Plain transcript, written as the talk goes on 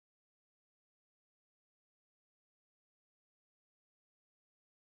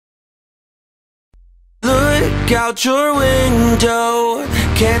Look out your window,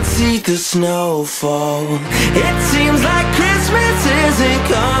 can't see the snowfall. It seems like Christmas isn't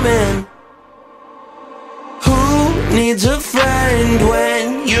coming. Who needs a friend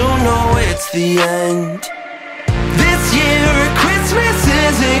when you know it's the end? This year Christmas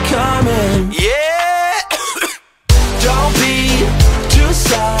isn't coming. Yeah. Don't be too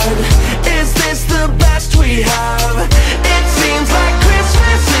sad. Is this the best we have? It seems like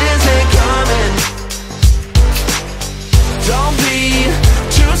Christmas isn't coming. Don't be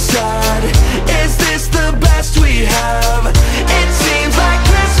too sad. Is this the best we have? It seems like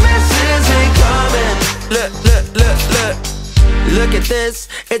Christmas isn't coming. Look, look, look, look. Look at this,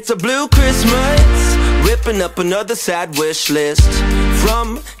 it's a blue Christmas. Ripping up another sad wish list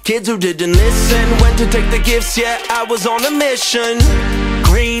from kids who didn't listen. Went to take the gifts, yeah, I was on a mission.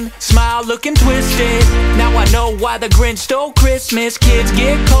 Green, smile looking twisted. Now I know why the Grinch stole Christmas. Kids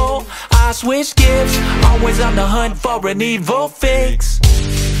get cold, I switch gifts. Always on the hunt for an evil fix.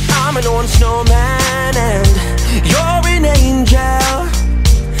 I'm an orange snowman and you're an angel.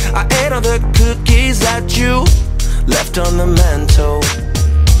 I ate all the cookies that you left on the mantle.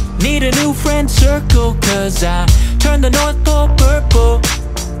 Need a new friend circle, cause I turned the North Pole purple.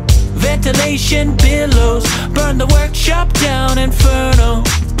 Ventilation billows, burn the workshop down, inferno.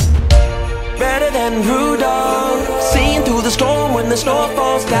 Better than Rudolph, seeing through the storm when the snow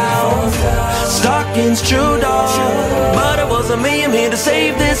falls down. Stockings true dog, but it wasn't me, I'm here to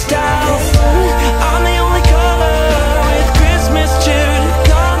save this town. I'm the only color with Christmas cheer to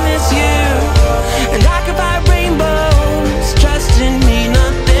come this year. And I can buy rainbows, trust in me,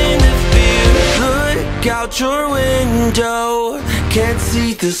 nothing to fear. Look out your window, can't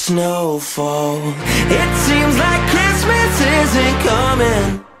see the snowfall. It seems like Christmas isn't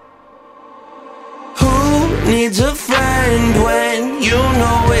coming. Who needs a friend when you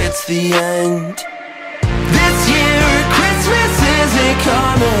know it's the end? This year Christmas isn't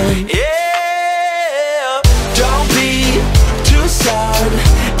coming. Yeah.